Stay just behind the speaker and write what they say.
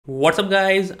What's up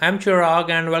guys, I'm Chirag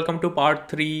and welcome to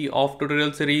part 3 of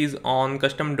tutorial series on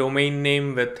custom domain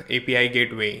name with API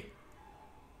gateway.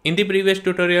 In the previous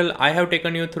tutorial, I have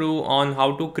taken you through on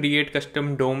how to create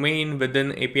custom domain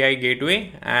within API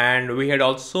gateway, and we had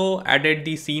also added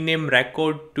the CNAME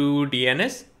record to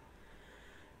DNS.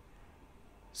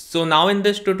 So now in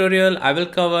this tutorial, I will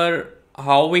cover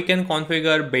how we can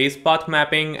configure base path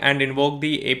mapping and invoke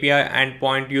the API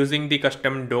endpoint using the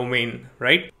custom domain,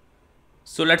 right?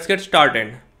 So let's get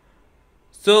started.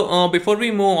 So before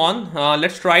we move on,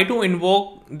 let's try to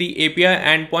invoke the API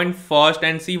endpoint first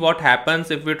and see what happens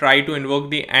if we try to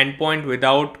invoke the endpoint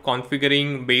without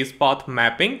configuring base path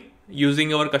mapping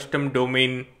using our custom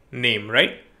domain name,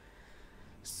 right?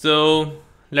 So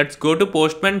let's go to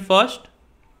Postman first.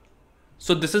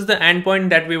 So this is the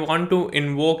endpoint that we want to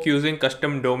invoke using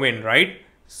custom domain, right?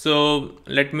 So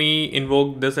let me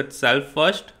invoke this itself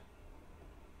first.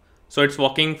 So it's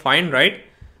working fine, right?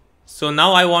 So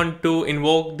now I want to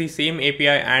invoke the same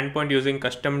API endpoint using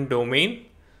custom domain.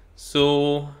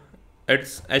 So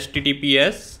it's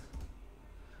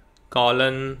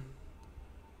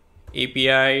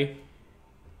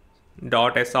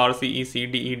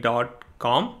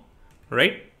https://api.srcecde.com,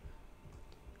 right?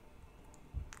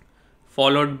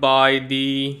 Followed by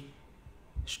the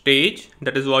stage,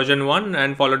 that is version 1,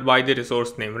 and followed by the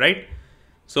resource name, right?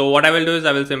 So what I will do is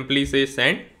I will simply say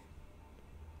send,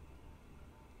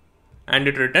 and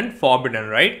it returned forbidden,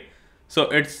 right? So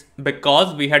it's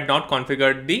because we had not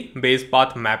configured the base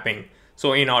path mapping.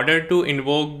 So in order to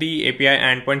invoke the API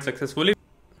endpoint successfully,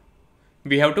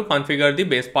 we have to configure the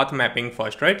base path mapping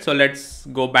first, right? So let's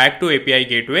go back to API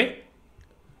gateway.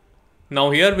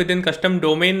 Now here within custom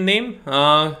domain name,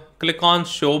 click on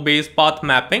show base path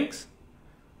mappings,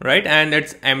 right? And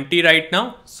it's empty right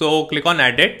now. So click on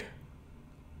edit.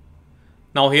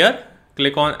 Now here,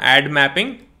 click on add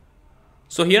mapping.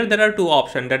 So here there are two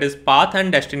options, that is path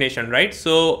and destination, right?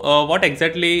 So what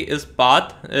exactly is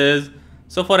path is,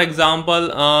 so for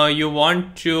example, you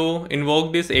want to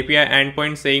invoke this API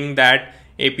endpoint saying that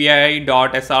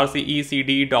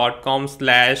api.srcecd.com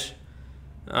slash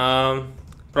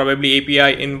probably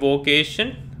API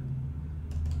invocation,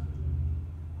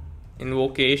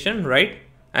 right?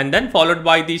 And then followed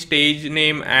by the stage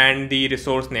name and the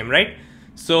resource name, right?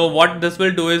 So what this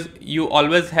will do is you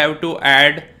always have to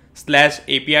add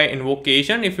 /API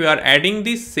invocation if you are adding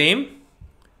the same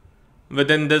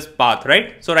within this path,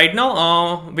 right? So right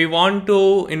now we want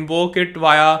to invoke it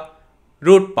via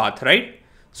root path, right?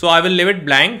 So I will leave it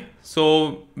blank,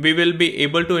 so we will be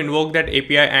able to invoke that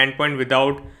API endpoint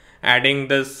without adding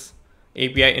this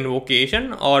API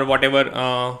invocation or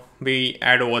whatever we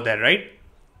add over there, right?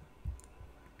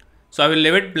 So I will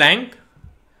leave it blank.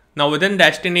 Now within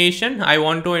destination, I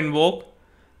want to invoke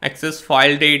access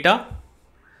file data.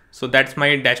 So that's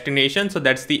my destination. So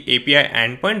that's the API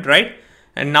endpoint, right?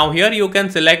 And now here you can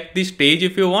select the stage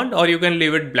if you want, or you can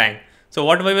leave it blank. So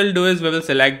what we will do is we will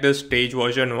select this stage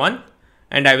version 1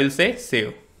 and I will say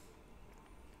save,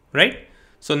 right?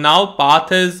 So now path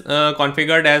is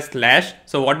configured as /.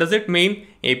 So what does it mean?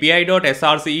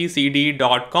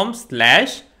 api.srcecd.com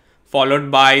 /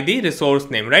 followed by the resource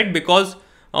name, right? Because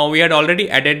we had already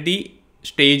added the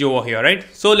stage over here, right?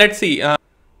 So let's see.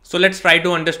 So let's try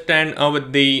to understand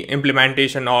with the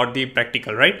implementation or the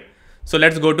practical, right? So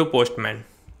let's go to Postman.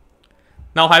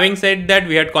 Now having said that,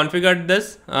 we had configured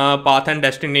this path and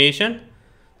destination.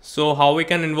 So how we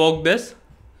can invoke this?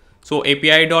 So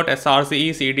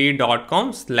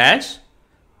api.srcecd.com /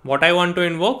 what I want to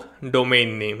invoke?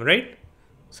 Domain name, right?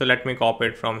 So let me copy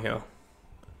it from here.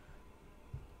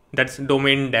 That's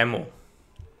domain demo.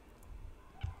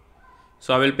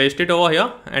 So I will paste it over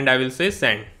here and I will say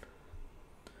send.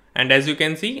 And as you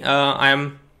can see, I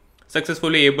am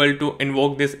successfully able to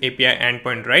invoke this API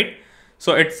endpoint, right?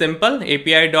 So it's simple,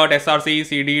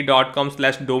 api.srcecd.com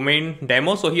 / domain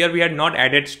demo. So here we had not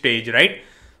added stage, right?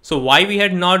 So why we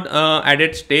had not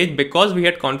added stage? Because we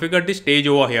had configured the stage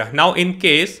over here. Now in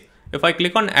case, if I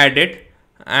click on edit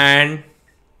and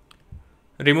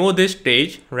remove this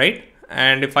stage, right?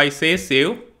 And if I say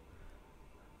save,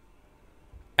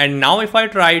 and now if I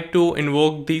try to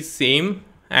invoke the same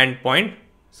endpoint,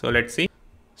 so let's see.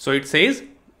 So it says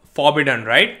forbidden,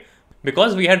 right?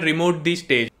 Because we had removed the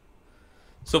stage.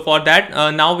 So for that,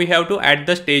 now we have to add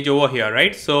the stage over here,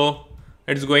 right? So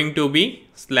it's going to be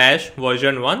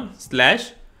 /version 1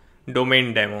 /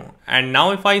 domain demo. And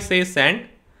now if I say send,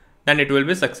 then it will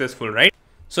be successful, right?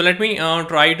 So let me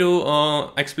try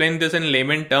to explain this in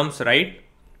layman terms, right?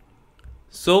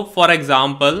 So for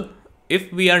example,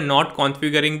 if we are not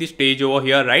configuring the stage over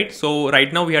here, right? So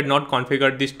right now we had not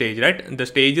configured the stage, right? The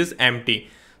stage is empty.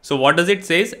 So what does it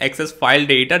says? Access file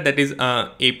data, that is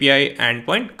API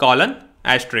endpoint colon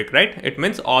asterisk, right? It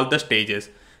means all the stages.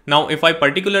 Now if I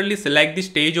particularly select the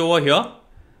stage over here,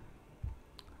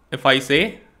 if I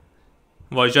say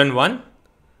version 1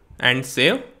 and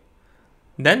save,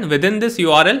 then within this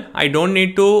URL I don't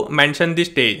need to mention the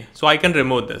stage, so I can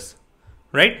remove this,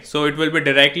 right? So it will be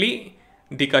directly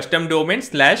the custom domain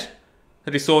slash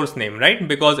resource name, right?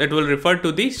 Because it will refer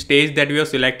to the stage that we have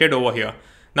selected over here.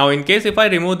 Now in case if I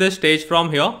remove this stage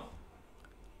from here,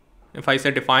 if I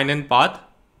say define in path,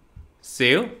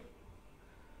 save,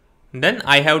 then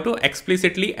I have to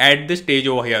explicitly add the stage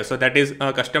over here. So that is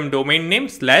a custom domain name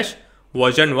slash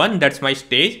version 1, that's my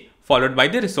stage, followed by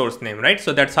the resource name, right?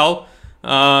 So that's how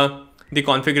the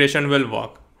configuration will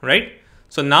work, right?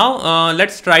 So now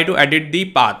let's try to edit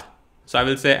the path. So I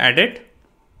will say edit.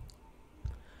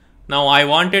 Now I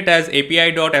want it as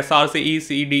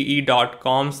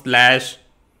api.srcecde.com slash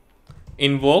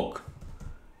invoke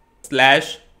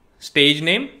slash stage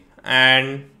name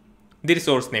and the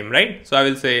resource name, right? So I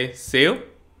will say save.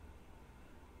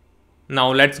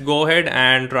 Now let's go ahead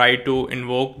and try to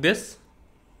invoke this.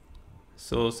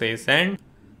 So say send.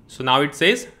 So now it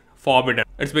says forbidden.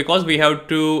 It's because we have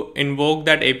to invoke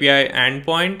that API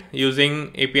endpoint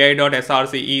using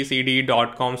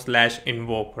api.srcecd.com slash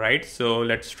invoke, right? So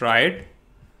let's try it.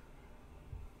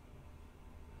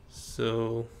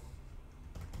 So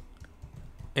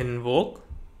invoke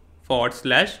 /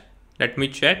 let me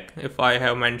check if I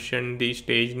have mentioned the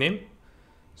stage name.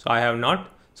 So I have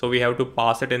not. So we have to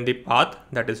pass it in the path,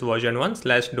 that is version 1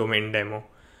 / domain demo.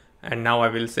 And now I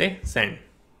will say send.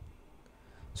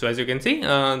 So as you can see,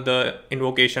 the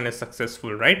invocation is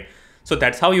successful, right? So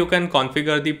that's how you can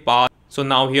configure the path. So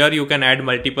now here you can add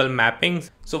multiple mappings.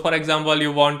 So for example,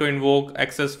 you want to invoke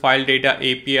access file data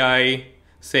API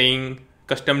saying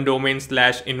custom domain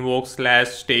 / invoke /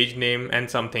 stage name and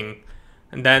something.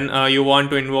 And then you want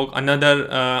to invoke another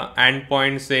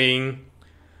endpoint saying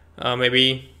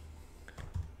maybe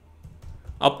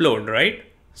upload, right?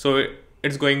 So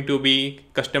it's going to be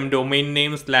custom domain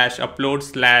name / upload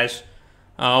 /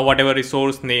 whatever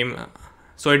resource name.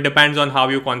 So it depends on how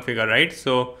you configure, right?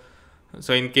 So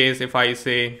in case if I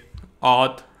say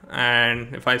auth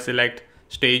and if I select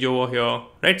stage over here,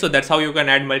 right? So that's how you can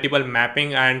add multiple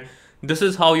mapping, and this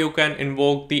is how you can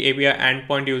invoke the API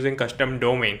endpoint using custom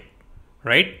domain,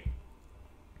 right?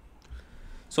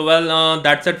 So well,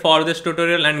 that's it for this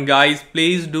tutorial, and guys,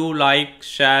 please do like,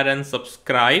 share and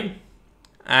subscribe.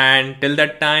 And till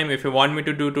that time, if you want me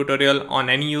to do tutorial on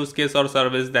any use case or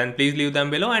service, then please leave them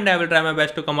below and I will try my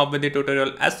best to come up with the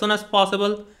tutorial as soon as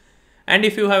possible. And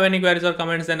if you have any queries or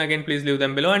comments, then again please leave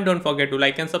them below, and don't forget to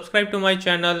like and subscribe to my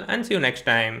channel, and see you next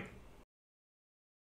time.